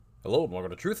Hello and welcome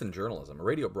to Truth in Journalism, a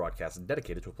radio broadcast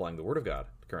dedicated to applying the Word of God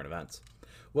to current events.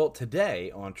 Well,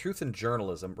 today on Truth in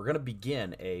Journalism, we're going to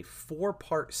begin a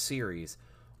four-part series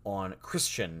on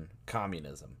Christian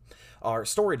communism. Our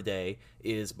story today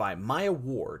is by Maya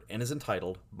Ward and is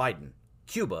entitled Biden,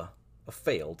 Cuba, a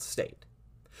Failed State.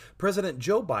 President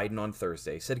Joe Biden on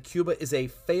Thursday said Cuba is a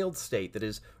failed state that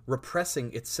is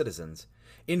repressing its citizens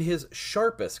in his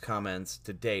sharpest comments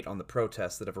to date on the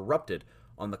protests that have erupted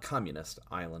on the communist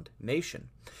island nation.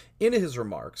 In his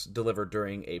remarks, delivered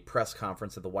during a press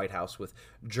conference at the White House with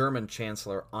German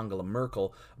Chancellor Angela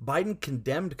Merkel, Biden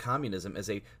condemned communism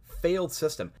as a failed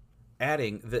system,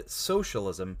 adding that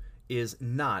socialism is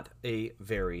not a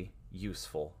very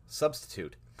useful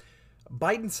substitute.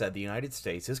 Biden said the United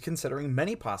States is considering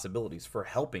many possibilities for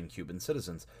helping Cuban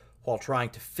citizens while trying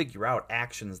to figure out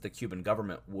actions the Cuban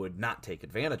government would not take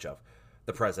advantage of.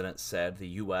 The president said the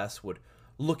U.S. would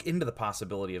look into the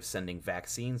possibility of sending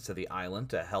vaccines to the island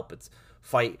to help its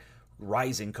fight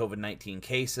rising COVID-19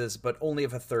 cases, but only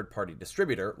if a third-party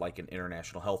distributor, like an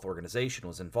international health organization,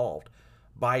 was involved.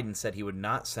 Biden said he would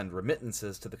not send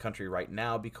remittances to the country right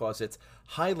now because it's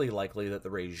highly likely that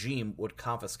the regime would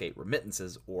confiscate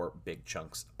remittances or big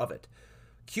chunks of it.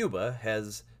 Cuba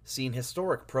has seen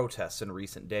historic protests in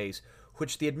recent days,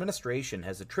 which the administration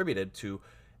has attributed to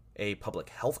a public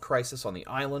health crisis on the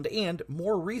island, and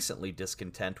more recently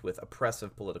discontent with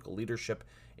oppressive political leadership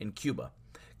in Cuba.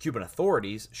 Cuban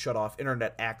authorities shut off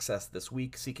internet access this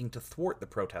week, seeking to thwart the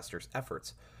protesters'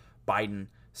 efforts. Biden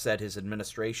said his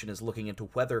administration is looking into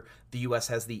whether the U.S.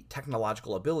 has the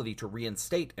technological ability to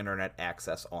reinstate internet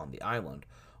access on the island.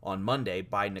 On Monday,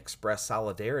 Biden expressed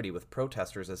solidarity with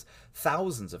protesters as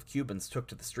thousands of Cubans took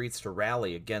to the streets to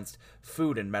rally against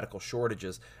food and medical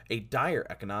shortages, a dire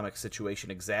economic situation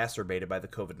exacerbated by the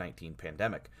COVID-19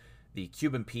 pandemic. The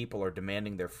Cuban people are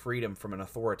demanding their freedom from an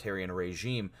authoritarian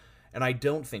regime, and I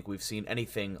don't think we've seen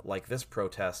anything like this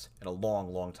protest in a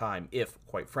long, long time, if,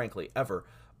 quite frankly, ever,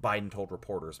 Biden told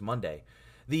reporters Monday.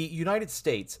 The United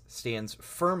States stands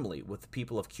firmly with the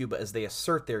people of Cuba as they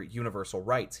assert their universal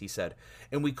rights, he said,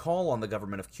 and we call on the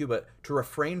government of Cuba to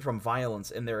refrain from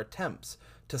violence in their attempts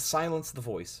to silence the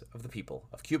voice of the people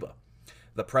of Cuba.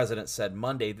 The president said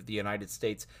Monday that the United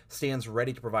States stands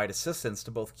ready to provide assistance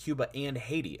to both Cuba and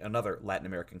Haiti, another Latin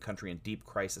American country in deep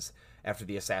crisis after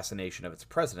the assassination of its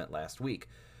president last week.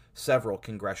 Several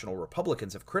congressional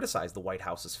Republicans have criticized the White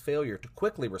House's failure to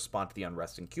quickly respond to the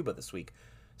unrest in Cuba this week.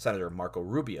 Senator Marco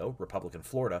Rubio, Republican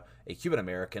Florida, a Cuban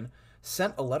American,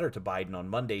 sent a letter to Biden on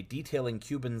Monday detailing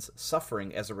Cubans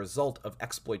suffering as a result of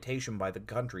exploitation by the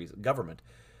country's government.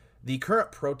 The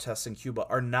current protests in Cuba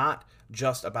are not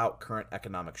just about current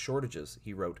economic shortages,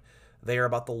 he wrote. They are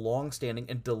about the long-standing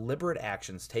and deliberate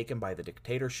actions taken by the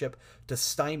dictatorship to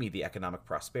stymie the economic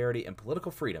prosperity and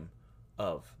political freedom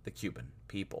of the Cuban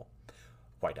people.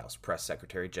 White House Press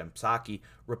Secretary Jen Psaki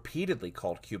repeatedly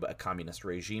called Cuba a communist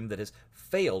regime that has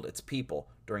failed its people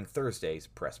during Thursday's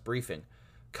press briefing.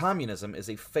 Communism is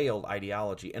a failed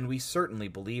ideology, and we certainly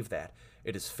believe that.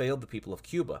 It has failed the people of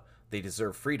Cuba. They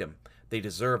deserve freedom. They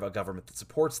deserve a government that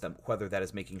supports them, whether that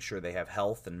is making sure they have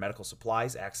health and medical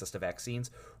supplies, access to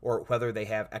vaccines, or whether they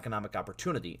have economic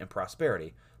opportunity and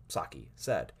prosperity, Psaki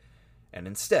said. And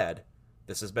instead,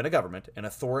 this has been a government, an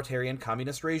authoritarian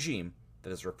communist regime, that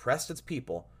has repressed its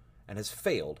people and has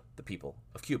failed the people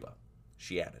of Cuba,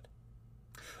 she added.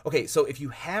 Okay, so if you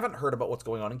haven't heard about what's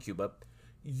going on in Cuba,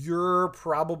 you're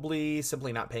probably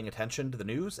simply not paying attention to the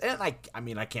news, and I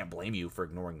can't blame you for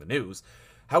ignoring the news.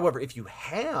 However, if you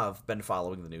have been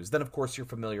following the news, then of course you're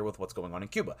familiar with what's going on in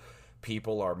Cuba.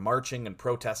 People are marching and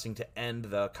protesting to end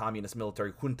the communist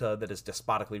military junta that has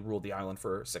despotically ruled the island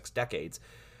for 6 decades.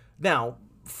 Now,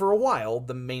 for a while,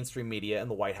 the mainstream media and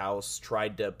the White House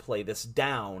tried to play this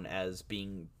down as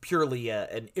being purely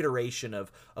an iteration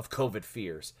of COVID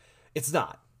fears. It's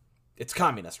not. It's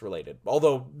communist related.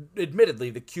 Although,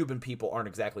 admittedly, the Cuban people aren't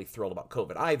exactly thrilled about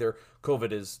COVID either.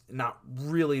 COVID is not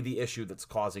really the issue that's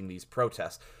causing these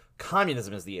protests.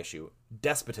 Communism is the issue.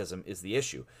 Despotism is the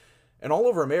issue. And all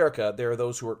over America, there are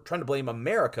those who are trying to blame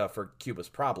America for Cuba's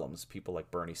problems. People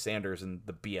like Bernie Sanders and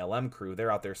the BLM crew,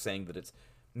 they're out there saying that it's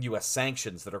U.S.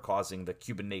 sanctions that are causing the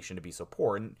Cuban nation to be so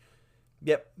poor, and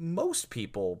yet most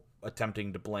people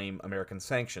attempting to blame American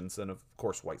sanctions and, of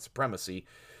course, white supremacy.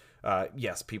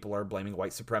 Yes, people are blaming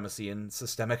white supremacy and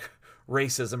systemic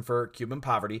racism for Cuban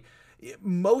poverty.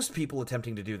 Most people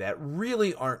attempting to do that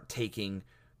really aren't taking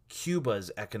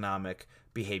Cuba's economic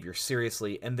behavior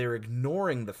seriously, and they're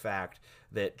ignoring the fact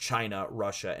that China,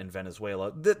 Russia, and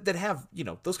Venezuela, that have,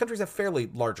 those countries have fairly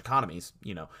large economies,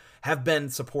 have been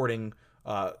supporting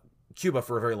Cuba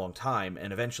for a very long time,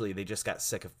 and eventually they just got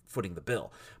sick of footing the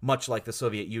bill, much like the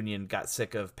Soviet Union got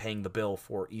sick of paying the bill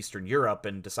for Eastern Europe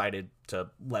and decided to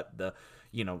let the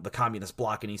communist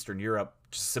bloc in Eastern Europe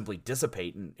just simply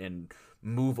dissipate and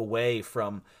move away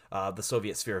from the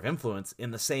Soviet sphere of influence.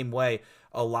 In the same way,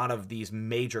 a lot of these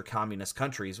major communist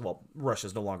countries, well,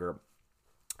 Russia's no longer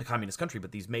a communist country,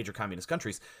 but these major communist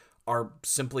countries are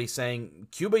simply saying,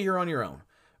 Cuba, you're on your own.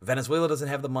 Venezuela doesn't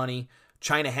have the money.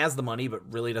 China has the money,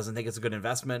 but really doesn't think it's a good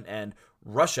investment. And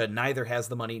Russia neither has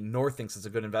the money nor thinks it's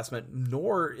a good investment,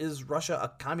 nor is Russia a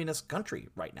communist country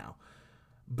right now.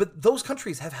 But those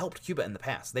countries have helped Cuba in the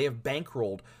past. They have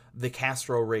bankrolled the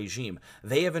Castro regime.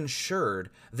 They have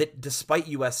ensured that despite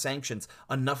U.S. sanctions,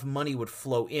 enough money would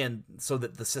flow in so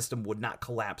that the system would not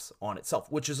collapse on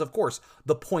itself, which is, of course,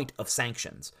 the point of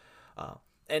sanctions.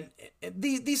 And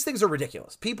these things are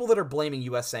ridiculous. People that are blaming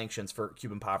U.S. sanctions for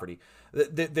Cuban poverty,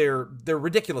 they're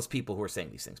ridiculous people who are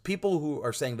saying these things. People who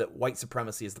are saying that white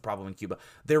supremacy is the problem in Cuba,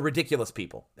 they're ridiculous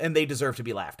people, and they deserve to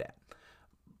be laughed at.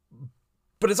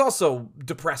 But it's also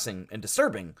depressing and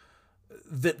disturbing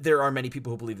that there are many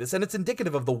people who believe this, and it's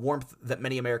indicative of the warmth that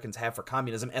many Americans have for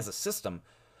communism as a system.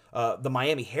 The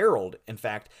Miami Herald, in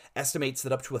fact, estimates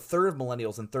that up to a third of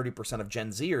millennials and 30% of Gen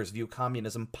Zers view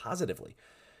communism positively.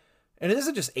 And it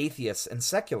isn't just atheists and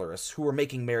secularists who are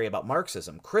making merry about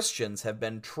Marxism. Christians have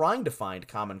been trying to find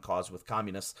common cause with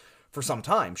communists for some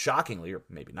time. Shockingly, or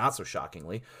maybe not so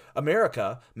shockingly,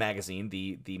 America Magazine,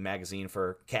 the magazine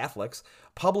for Catholics,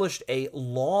 published a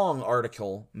long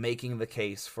article making the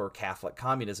case for Catholic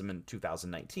communism in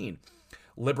 2019.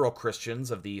 Liberal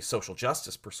Christians of the social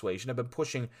justice persuasion have been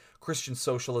pushing Christian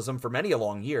socialism for many a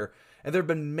long year, and there have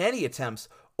been many attempts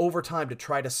over time to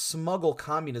try to smuggle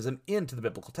communism into the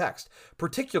biblical text,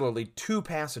 particularly two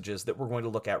passages that we're going to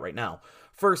look at right now.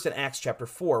 First, in Acts chapter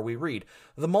 4, we read,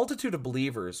 "The multitude of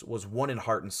believers was one in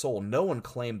heart and soul. No one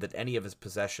claimed that any of his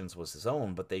possessions was his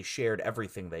own, but they shared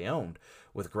everything they owned.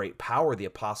 With great power, the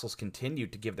apostles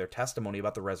continued to give their testimony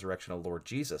about the resurrection of the Lord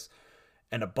Jesus,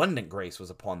 and abundant grace was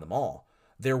upon them all.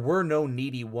 There were no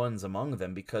needy ones among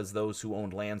them, because those who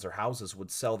owned lands or houses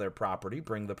would sell their property,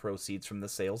 bring the proceeds from the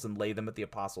sales, and lay them at the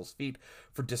apostles' feet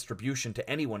for distribution to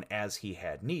anyone as he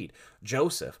had need.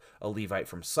 Joseph, a Levite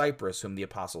from Cyprus, whom the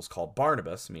apostles called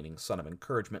Barnabas, meaning son of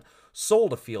encouragement,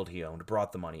 sold a field he owned,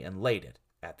 brought the money, and laid it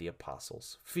at the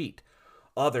apostles' feet."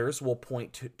 Others will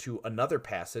point to another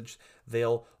passage.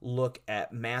 They'll look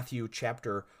at Matthew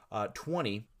chapter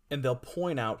 20, and they'll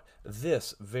point out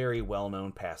this very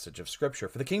well-known passage of Scripture.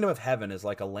 "For the kingdom of heaven is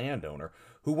like a landowner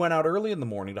who went out early in the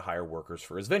morning to hire workers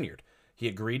for his vineyard. He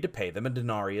agreed to pay them a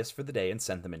denarius for the day and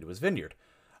sent them into his vineyard.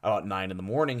 About 9 in the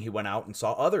morning he went out and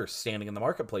saw others standing in the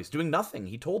marketplace doing nothing.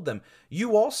 He told them,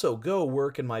 'You also go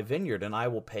work in my vineyard, and I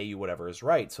will pay you whatever is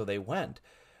right.' So they went.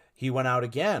 He went out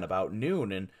again about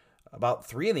noon, and about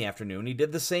 3 in the afternoon, he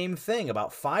did the same thing.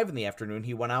 About 5 in the afternoon,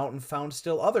 he went out and found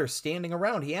still others standing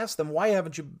around. He asked them, 'Why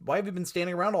have you been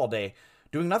standing around all day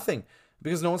doing nothing?'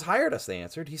 'Because no one's hired us,' they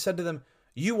answered. He said to them,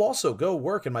 'You also go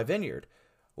work in my vineyard.'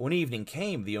 When evening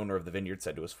came, the owner of the vineyard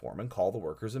said to his foreman, 'Call the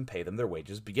workers and pay them their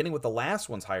wages, beginning with the last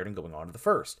ones hired and going on to the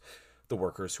first.' The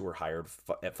workers who were hired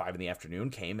at 5 in the afternoon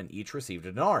came and each received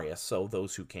a denarius. So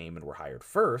those who came and were hired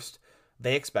first,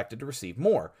 they expected to receive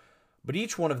more. But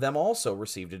each one of them also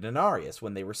received a denarius.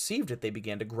 When they received it, they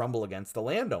began to grumble against the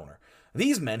landowner.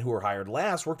 'These men who were hired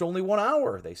last worked only 1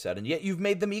 hour,' they said, 'and yet you've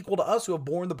made them equal to us who have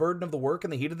borne the burden of the work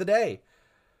in the heat of the day.'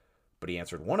 But he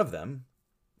answered one of them,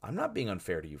 'I'm not being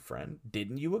unfair to you, friend.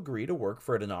 Didn't you agree to work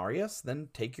for a denarius? Then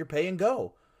take your pay and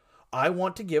go. I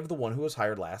want to give the one who was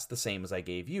hired last the same as I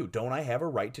gave you. Don't I have a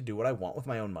right to do what I want with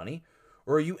my own money?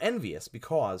 Or are you envious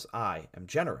because I am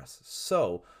generous?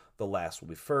 So the last will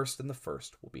be first, and the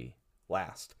first will be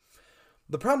last.'"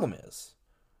 The problem is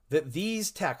that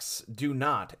these texts do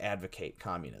not advocate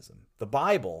communism. The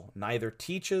Bible neither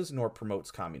teaches nor promotes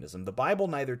communism. The Bible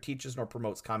neither teaches nor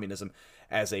promotes communism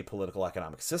as a political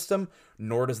economic system,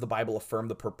 nor does the Bible affirm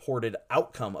the purported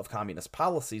outcome of communist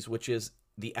policies, which is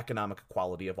the economic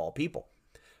equality of all people.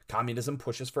 Communism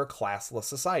pushes for a classless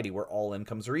society where all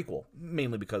incomes are equal,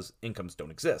 mainly because incomes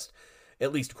don't exist.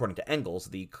 At least according to Engels,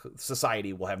 the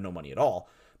society will have no money at all.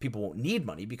 People won't need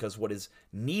money because what is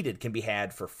needed can be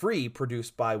had for free,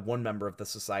 produced by one member of the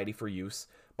society for use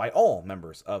by all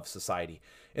members of society.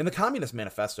 In the Communist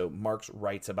Manifesto, Marx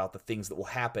writes about the things that will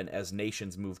happen as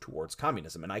nations move towards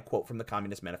communism, and I quote from the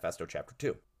Communist Manifesto, chapter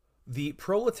 2. "The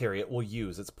proletariat will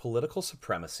use its political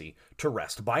supremacy to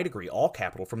wrest by degree all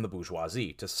capital from the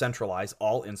bourgeoisie, to centralize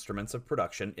all instruments of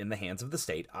production in the hands of the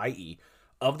state, i.e.,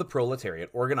 of the proletariat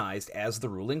organized as the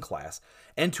ruling class,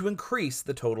 and to increase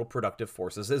the total productive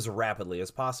forces as rapidly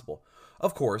as possible.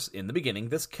 Of course, in the beginning,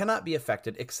 this cannot be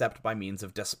effected except by means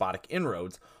of despotic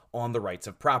inroads on the rights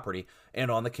of property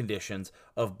and on the conditions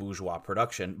of bourgeois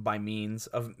production, by means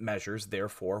of measures,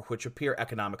 therefore, which appear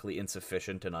economically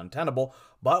insufficient and untenable,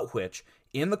 but which,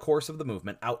 in the course of the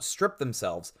movement, outstrip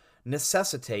themselves,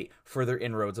 necessitate further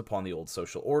inroads upon the old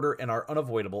social order, and are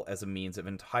unavoidable as a means of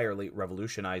entirely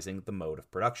revolutionizing the mode of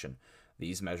production.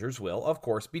 These measures will, of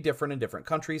course, be different in different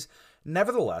countries.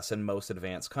 Nevertheless, in most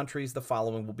advanced countries, the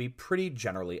following will be pretty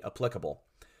generally applicable: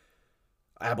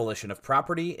 abolition of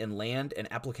property in land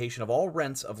and application of all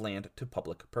rents of land to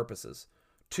public purposes.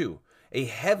 2. A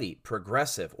heavy,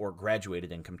 progressive, or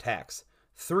graduated income tax.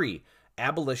 3.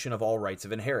 Abolition of all rights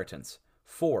of inheritance.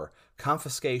 4.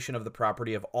 Confiscation of the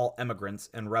property of all emigrants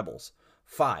and rebels.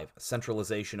 5.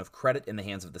 Centralization of credit in the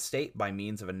hands of the state by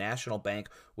means of a national bank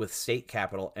with state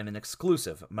capital and an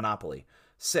exclusive monopoly.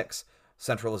 6.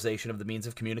 Centralization of the means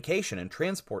of communication and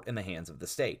transport in the hands of the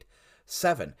state.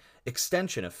 7.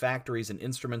 Extension of factories and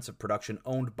instruments of production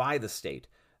owned by the state,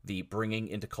 the bringing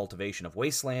into cultivation of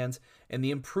wastelands, and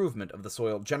the improvement of the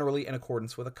soil generally in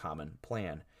accordance with a common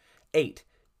plan. 8.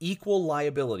 Equal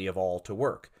liability of all to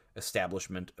work,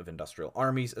 establishment of industrial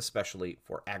armies, especially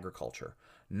for agriculture.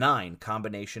 9.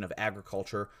 Combination of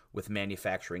agriculture with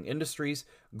manufacturing industries,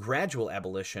 gradual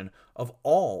abolition of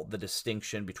all the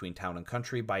distinction between town and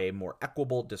country by a more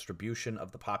equable distribution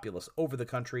of the populace over the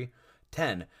country.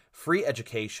 10. Free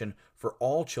education for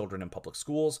all children in public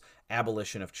schools,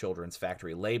 abolition of children's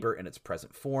factory labor in its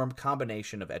present form,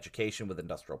 combination of education with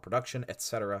industrial production,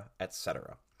 etc.,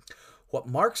 etc. What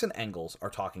Marx and Engels are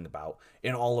talking about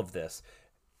in all of this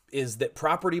is that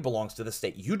property belongs to the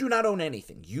state. You do not own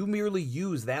anything. You merely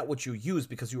use that which you use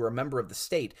because you are a member of the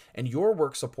state, and your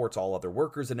work supports all other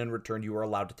workers, and in return you are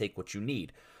allowed to take what you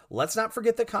need. Let's not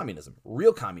forget that communism,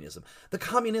 real communism, the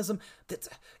communism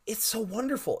it's so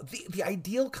wonderful. The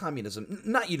ideal communism,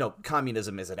 not,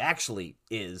 communism as it actually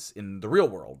is in the real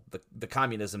world, the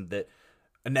communism that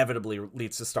inevitably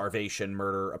leads to starvation,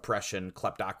 murder, oppression,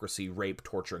 kleptocracy, rape,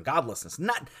 torture, and godlessness.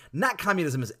 Not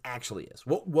communism as it actually is.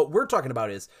 What we're talking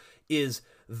about is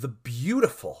the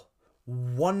beautiful,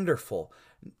 wonderful,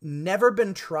 never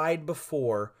been tried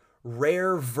before,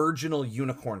 rare, virginal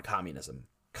unicorn communism.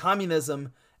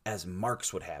 Communism as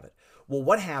Marx would have it. Well,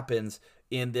 what happens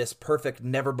in this perfect,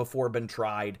 never before been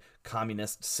tried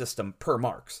communist system per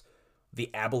Marx? The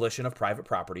abolition of private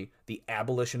property, the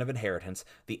abolition of inheritance,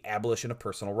 the abolition of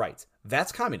personal rights.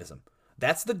 That's communism.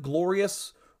 That's the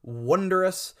glorious,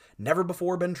 wondrous, never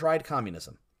before been tried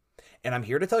communism. And I'm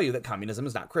here to tell you that communism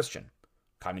is not Christian.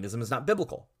 Communism is not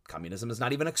biblical. Communism is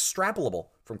not even extrapolable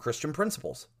from Christian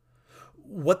principles.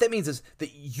 What that means is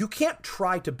that you can't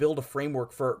try to build a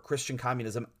framework for Christian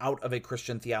communism out of a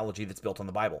Christian theology that's built on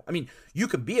the Bible. I mean, you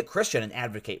can be a Christian and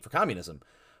advocate for communism,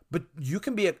 but you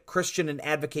can be a Christian and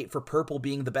advocate for Purple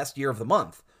being the best year of the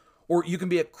month. Or you can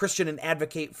be a Christian and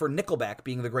advocate for Nickelback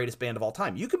being the greatest band of all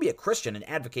time. You can be a Christian and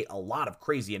advocate a lot of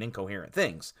crazy and incoherent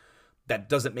things. That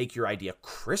doesn't make your idea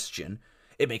Christian.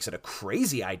 It makes it a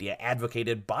crazy idea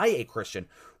advocated by a Christian,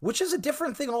 which is a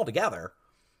different thing altogether.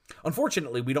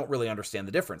 Unfortunately, we don't really understand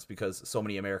the difference because so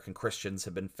many American Christians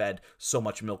have been fed so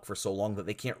much milk for so long that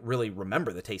they can't really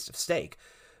remember the taste of steak.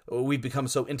 We've become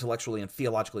so intellectually and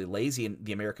theologically lazy in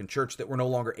the American church that we're no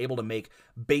longer able to make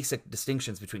basic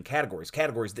distinctions between categories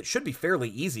that should be fairly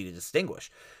easy to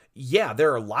distinguish. Yeah,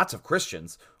 there are lots of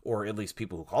Christians, or at least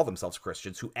people who call themselves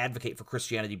Christians, who advocate for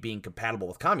Christianity being compatible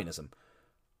with communism.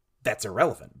 That's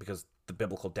irrelevant because the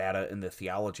biblical data and the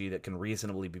theology that can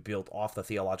reasonably be built off the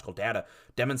theological data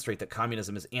demonstrate that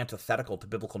communism is antithetical to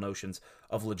biblical notions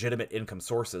of legitimate income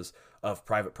sources, of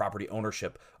private property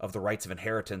ownership, of the rights of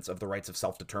inheritance, of the rights of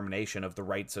self-determination, of the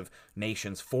rights of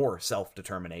nations for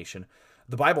self-determination.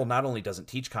 The Bible not only doesn't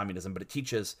teach communism, but it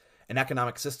teaches an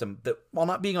economic system that, while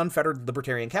not being unfettered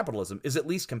libertarian capitalism, is at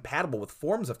least compatible with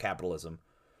forms of capitalism.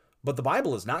 But the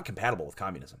Bible is not compatible with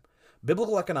communism.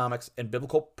 Biblical economics and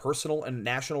biblical personal and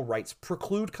national rights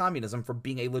preclude communism from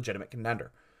being a legitimate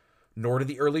contender. Nor did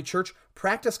the early church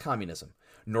practice communism.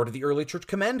 Nor did the early church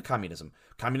commend communism.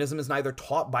 Communism is neither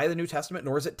taught by the New Testament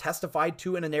nor is it testified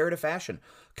to in a narrative fashion.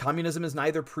 Communism is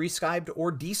neither prescribed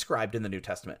or described in the New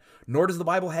Testament. Nor does the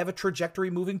Bible have a trajectory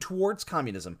moving towards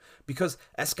communism, because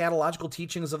eschatological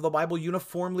teachings of the Bible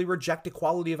uniformly reject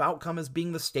equality of outcome as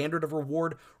being the standard of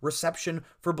reward reception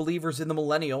for believers in the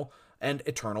millennial and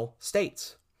eternal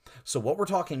states. So what we're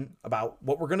talking about,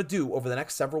 what we're going to do over the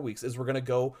next several weeks is we're going to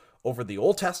go over the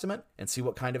Old Testament and see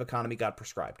what kind of economy God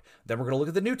prescribed. Then we're going to look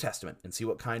at the New Testament and see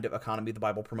what kind of economy the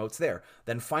Bible promotes there.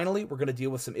 Then finally, we're going to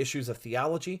deal with some issues of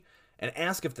theology and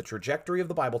ask if the trajectory of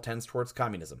the Bible tends towards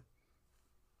communism.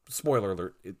 Spoiler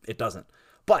alert, it doesn't.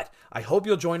 But I hope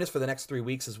you'll join us for the next 3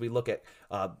 weeks as we look at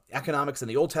economics in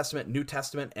the Old Testament, New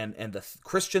Testament, and the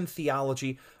Christian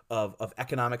theology of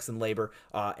economics and labor.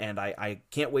 And I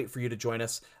can't wait for you to join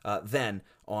us then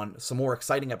on some more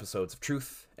exciting episodes of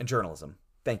Truth and Journalism.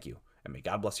 Thank you, and may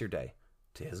God bless your day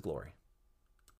to his glory.